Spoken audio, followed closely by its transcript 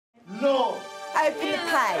open the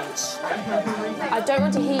page. I don't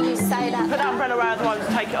want to hear you say that. Put that umbrella around the one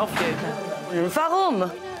and take it off you.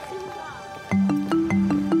 Warum?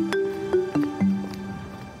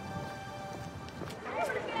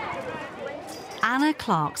 Anna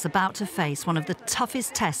Clark's about to face one of the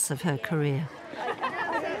toughest tests of her career.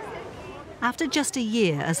 After just a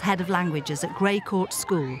year as head of languages at Grey Court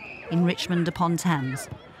School in Richmond upon Thames,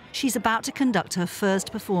 she's about to conduct her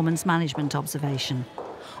first performance management observation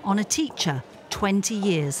on a teacher 20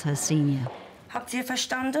 years her senior. Habt ihr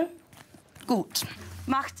verstanden? Gut.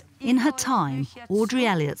 Macht. In her time, Audrey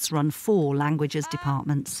Elliott's run 4 languages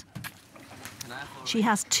departments. She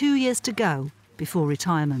has 2 years to go before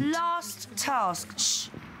retirement. Last task. Shh.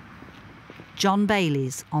 John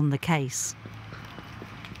Bailey's on the case.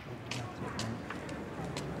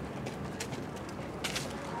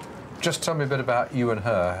 Just tell me a bit about you and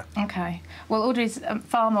her. OK. Well, Audrey's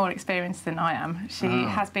far more experienced than I am. She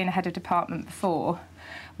has been a head of department before,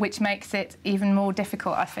 which makes it even more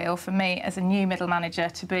difficult, I feel, for me as a new middle manager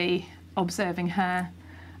to be observing her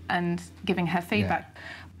and giving her feedback.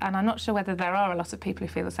 Yeah. And I'm not sure whether there are a lot of people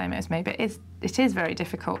who feel the same as me, but it is very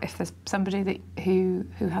difficult if there's somebody who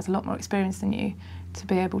has a lot more experience than you to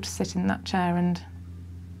be able to sit in that chair and...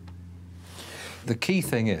 The key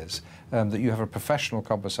thing is that you have a professional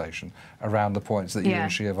conversation around the points that you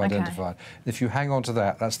and she have identified. If you hang on to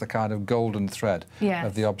that, that's the kind of golden thread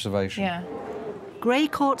of the observation. Yeah. Grey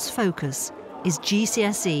Court's focus is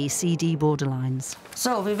GCSE CD borderlines.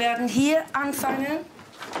 So, wir werden hier anfangen.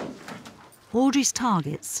 Audrey's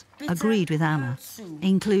targets, agreed with Anna,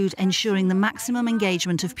 include ensuring the maximum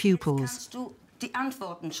engagement of pupils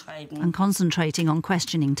and concentrating on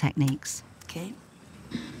questioning techniques. Okay.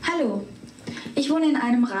 Hallo, ich wohne in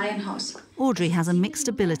einem Reihenhaus. Audrey has a mixed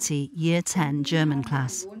ability Year 10 German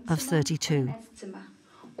class of 32.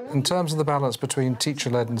 In terms of the balance between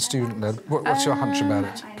teacher-led and student-led, what's your hunch about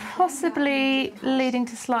it? Possibly leading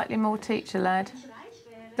to slightly more teacher-led.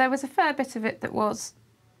 There was a fair bit of it that was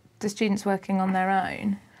the students working on their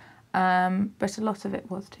own, but a lot of it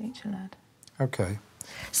was teacher-led. OK.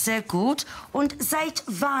 Sehr gut. Und seit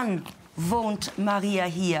wann wohnt Maria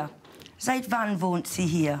hier? Seit wann wohnt sie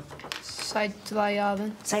hier? Seit 2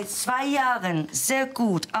 Jahren. Seit 2 Jahren. Sehr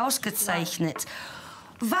gut, ausgezeichnet.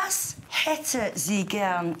 Was hätte sie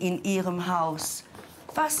gern in ihrem Haus?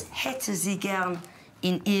 Was hätte sie gern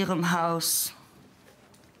in ihrem Haus?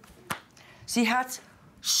 Sie hat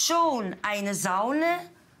schon eine Sauna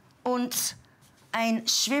und ein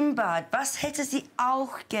Schwimmbad. Was hätte sie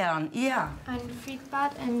auch gern? Ja. Ein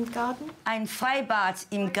Freibad im Garten. Ein Freibad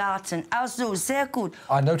im Garten. Also, sehr gut.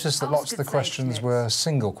 I noticed that lots of the questions were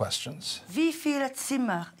single questions. Wie viele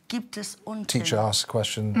Zimmer gibt es unten? Teacher asks a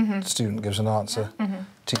question, student gives an answer,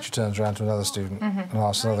 teacher turns around to another student and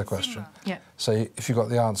asks another question. Yeah. So if you got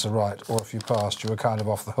the answer right, or if you passed, you were kind of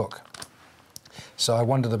off the hook. So I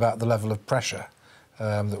wondered about the level of pressure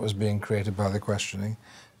that was being created by the questioning.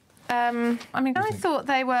 I mean, I thought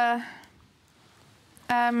they were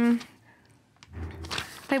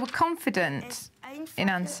confident in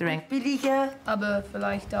answering. Billiger. Aber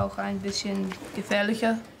vielleicht auch ein bisschen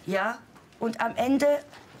gefährlicher. Ja. Und am Ende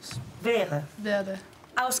wäre. Werde.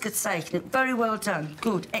 Ausgezeichnet. Very well done.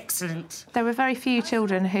 Good. Excellent. There were very few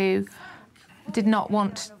children who did not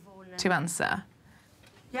want to answer,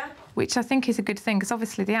 which I think is a good thing, because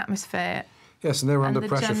obviously the atmosphere... Yes, and they were under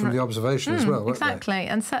pressure from the observation as well, weren't exactly,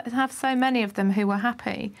 and have so many of them who were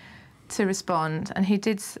happy to respond and who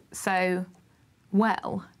did so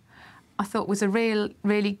well, I thought was a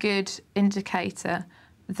really good indicator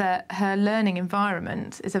that her learning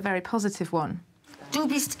environment is a very positive one. Du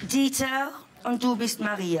bist Dieter und du bist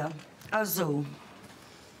Maria. Also.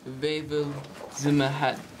 Wie viele Zimmer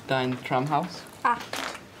hat dein Traumhaus? 8.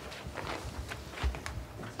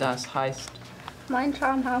 Das heißt... Mein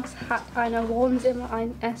Traumhaus hat ein Wohnzimmer,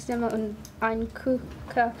 ein Esszimmer und eine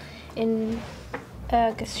Küche im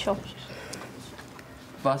Geschoss.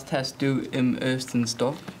 Was hast du im ersten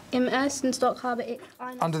Stock? Im ersten Stock habe ich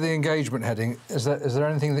eine... Under the engagement heading, is there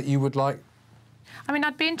anything that you would like? I mean,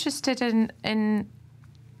 I'd be interested in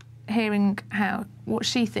hearing what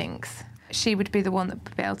she thinks. She would be the one that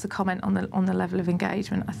would be able to comment on the level of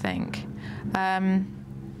engagement, I think.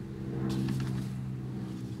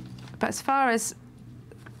 But as far as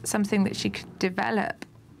something that she could develop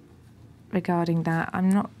regarding that,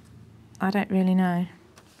 I don't really know.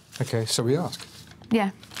 OK, so we ask. Yeah.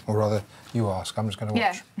 Or rather, you ask. I'm just going to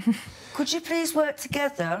watch. Yeah. Could you please work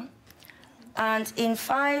together? And in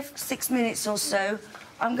 5-6 minutes or so,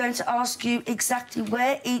 I'm going to ask you exactly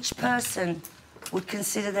where each person would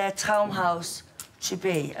consider their Traumhaus to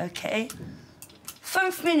be, OK?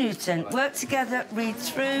 5 Minuten. Work together, read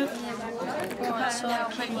through.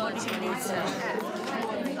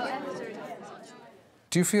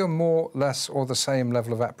 Do you feel more, less, or the same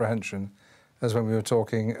level of apprehension as when we were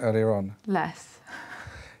talking earlier on? Less.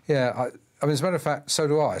 Yeah, I mean, as a matter of fact, so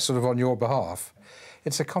do I, sort of on your behalf.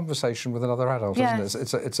 It's a conversation with another adult, isn't it?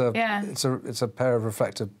 It's a pair of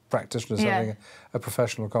reflective practitioners having a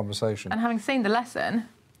professional conversation. And having seen the lesson,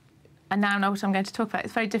 and now know what I'm going to talk about,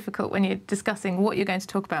 it's very difficult when you're discussing what you're going to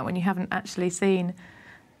talk about when you haven't actually seen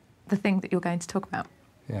the thing that you're going to talk about.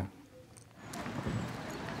 Yeah.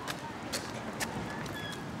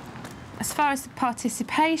 As far as the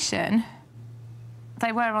participation,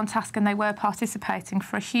 they were on task and they were participating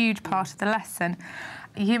for a huge part of the lesson.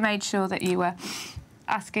 You made sure that you were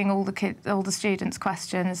asking all the students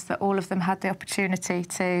questions, that all of them had the opportunity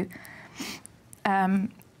to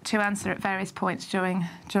answer at various points during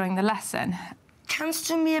the lesson. Kannst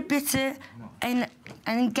du mir bitte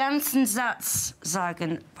einen ganzen Satz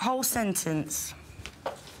sagen? Whole sentence.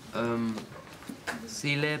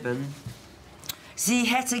 Sie leben. Sie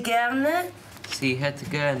hätte gerne. Sie hätte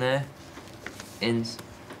gerne in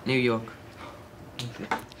New York.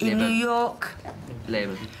 In New York.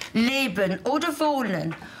 Leben. Leben oder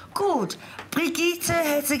wohnen. Gut. Brigitte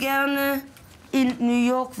hätte gerne in New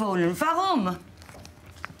York wohnen. Warum?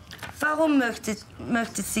 Warum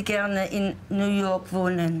möchte sie gerne in New York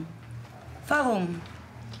wohnen? Warum?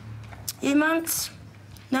 Jemand?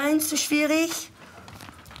 Nein, zu schwierig?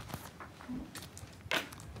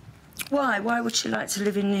 Why? Why would she like to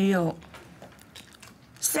live in New York?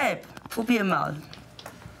 Seb, probier mal.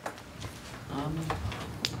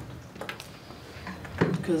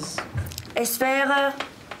 Because Es wäre...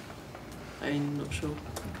 I'm not sure.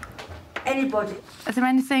 Anybody. Is there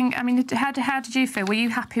anything? I mean, how did you feel? Were you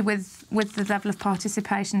happy with the level of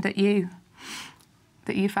participation that you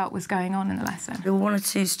felt was going on in the lesson? There were one or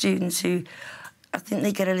two students who, I think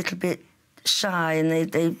they get a little bit shy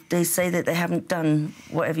and they say that they haven't done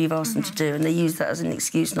whatever you've asked them to do, and they use that as an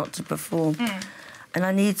excuse not to perform. And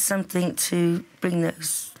I need something to bring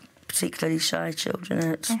those particularly shy children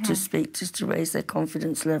out to speak, just to raise their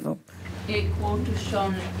confidence level. Ik woonde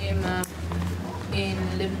schon immer in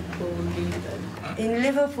Liverpool leven. In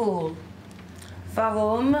Liverpool.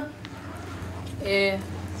 Warum? Ik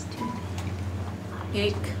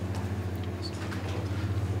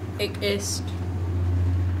is...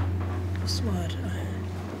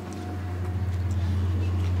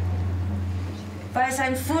 Weil es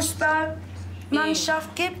eine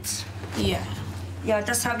Fußballmannschaft gibt? Ja. Ja,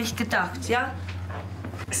 das habe ich gedacht, ja?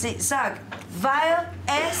 Sag, weil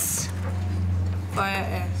es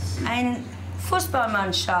eine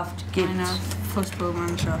Fußballmannschaft gibt. Eine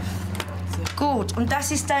Fußballmannschaft. Gut, und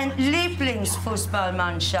das ist deine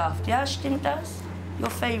Lieblingsfußballmannschaft, ja? Stimmt das?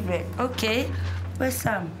 Your favorite, okay. Where's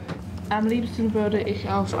Sam? Am liebsten würde ich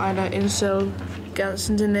auf einer Insel ganz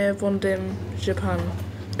in der Nähe von dem Japan.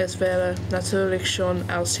 Es wäre natürlich schon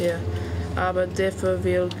als hier, aber dafür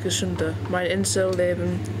viel gesünder. Mein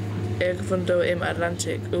Inselleben irgendwo im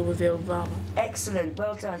Atlantik, über viel warmer. Excellent,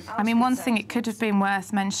 well done. I mean, one thing it could have been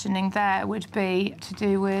worth mentioning there would be to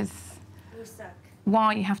do with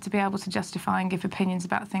why you have to be able to justify and give opinions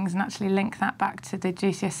about things and actually link that back to the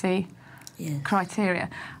GCSE criteria.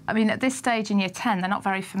 I mean, at this stage in Year 10, they're not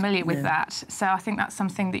very familiar with that, so I think that's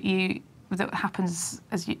something that happens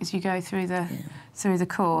as you go through the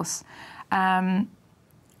course. But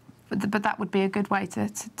that would be a good way to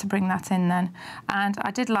bring that in then. And I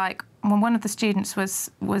did like when one of the students was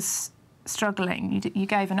struggling, you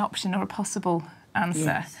gave an option or a possible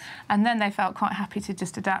answer, and then they felt quite happy to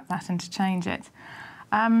just adapt that and to change it.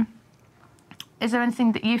 Is there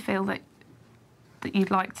anything that you feel that you'd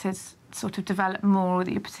like to sort of develop more, or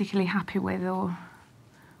that you're particularly happy with, or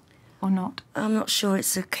not? I'm not sure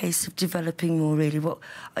it's a case of developing more, really.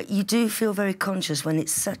 You do feel very conscious when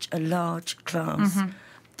it's such a large class,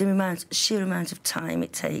 the sheer amount of time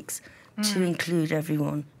it takes to include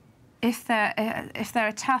everyone. If there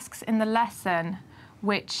are tasks in the lesson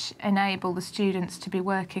which enable the students to be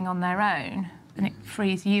working on their own, then it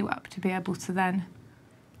frees you up to be able to then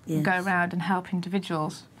go around and help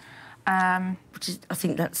individuals. I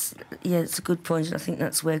think it's a good point, and I think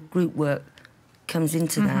that's where group work comes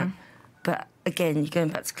into that. But again, you're going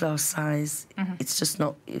back to class size. It's just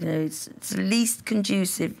not, it's the least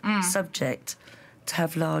conducive subject to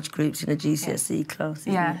have large groups in a GCSE class.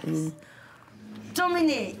 Yes.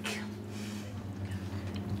 Dominik.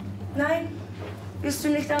 Nein? Willst du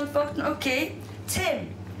nicht antworten? Okay.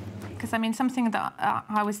 Tim. Because, I mean, something that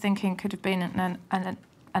I was thinking could have been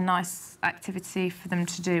a nice activity for them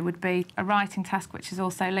to do would be a writing task, which is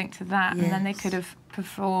also linked to that, and then they could have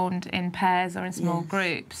performed in pairs or in small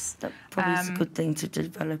groups. That probably is a good thing to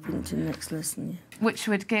develop into the next lesson. Which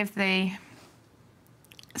would give the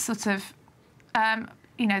sort of,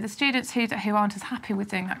 you know, the students who aren't as happy with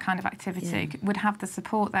doing that kind of activity would have the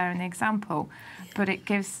support there in the example, but it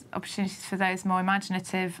gives opportunities for those more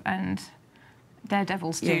imaginative and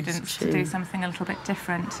daredevil students to do something a little bit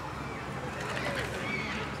different.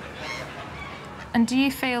 And do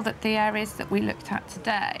you feel that the areas that we looked at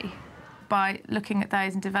today, by looking at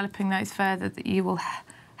those and developing those further, that you will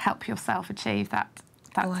help yourself achieve that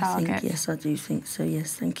target? I think, yes, I do think so,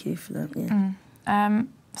 yes. Thank you for that,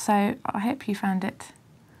 So I hope you found it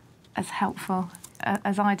as helpful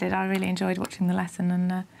as I did. I really enjoyed watching the lesson,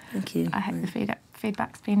 and thank you. I hope the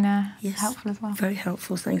feedback's been helpful as well. Very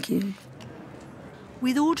helpful, thank you.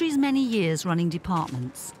 With Audrey's many years running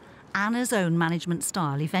departments, Anna's own management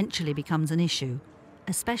style eventually becomes an issue,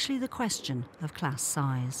 especially the question of class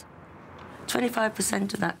size.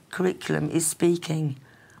 25% of that curriculum is speaking.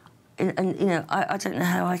 And you know, I don't know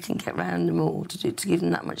how I can get round them all to give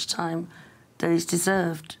them that much time that is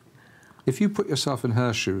deserved. If you put yourself in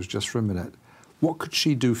her shoes just for a minute, what could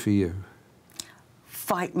she do for you?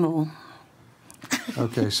 Fight more.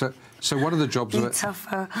 OK, so one of the jobs... Be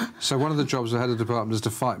tougher. So one of the jobs of the head of department is to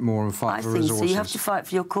fight more and fight for resources. I think so. You have to fight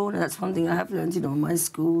for your corner. That's one thing I have learned in all my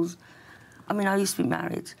schools. I mean, I used to be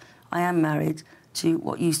married. I am married to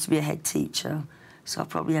what used to be a head teacher, so I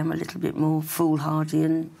probably am a little bit more foolhardy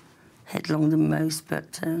and headlong than most,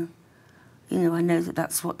 but, you know, I know that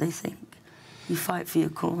that's what they think. You fight for your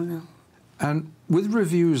corner. And with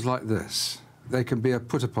reviews like this, they can be a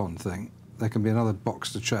put-upon thing. They can be another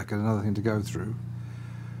box to check and another thing to go through.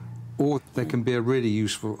 Or they can be a really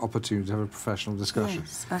useful opportunity to have a professional discussion.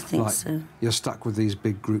 Yes, I think so. You're stuck with these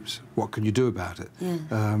big groups. What can you do about it?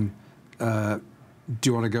 Yeah. Do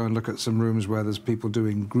you want to go and look at some rooms where there's people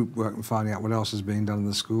doing group work and finding out what else is being done in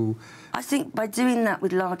the school? I think by doing that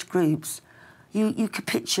with large groups, you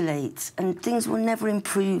capitulate, and things will never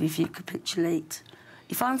improve if you capitulate.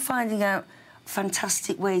 If I'm finding out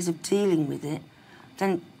fantastic ways of dealing with it,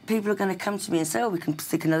 then people are going to come to me and say, oh, we can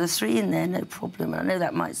stick another 3 in there, no problem. And I know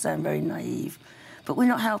that might sound very naive, but we're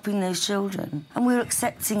not helping those children, and we're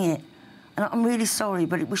accepting it. And I'm really sorry,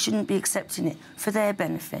 but we shouldn't be accepting it for their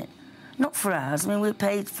benefit, not for ours. I mean, we're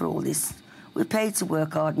paid for all this. We're paid to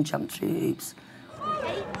work hard and jump through hoops.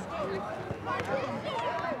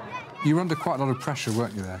 You were under quite a lot of pressure,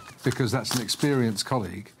 weren't you, there? Because that's an experienced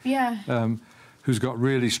colleague. Yeah. Who's got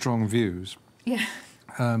really strong views. Yeah.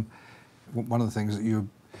 One of the things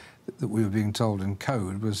that we were being told in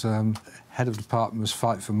code was head of department must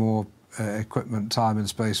fight for more equipment, time and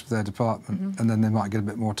space for their department, and then they might get a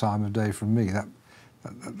bit more time of day from me.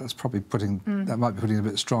 That's probably putting... That might be putting it a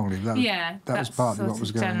bit strongly. That was partly what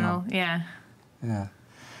was going on. Yeah. Yeah.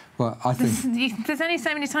 Well, I think... There's only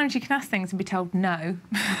so many times you can ask things and be told no.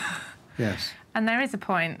 Yes. And there is a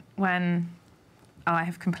point when I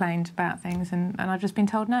have complained about things and I've just been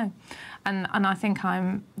told no. And I think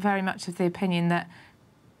I'm very much of the opinion that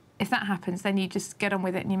if that happens, then you just get on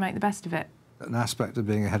with it and you make the best of it. An aspect of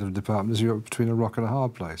being a head of department is you're between a rock and a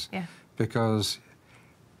hard place. Yeah. Because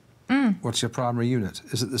what's your primary unit?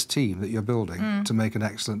 Is it this team that you're building to make an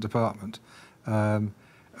excellent department?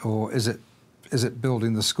 Or is it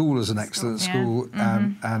building the school as an excellent school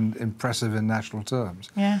and impressive in national terms?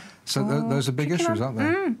 Yeah. So those are big issues, aren't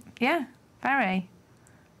they? Yeah, very.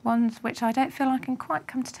 Ones which I don't feel I can quite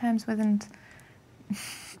come to terms with and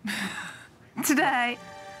today.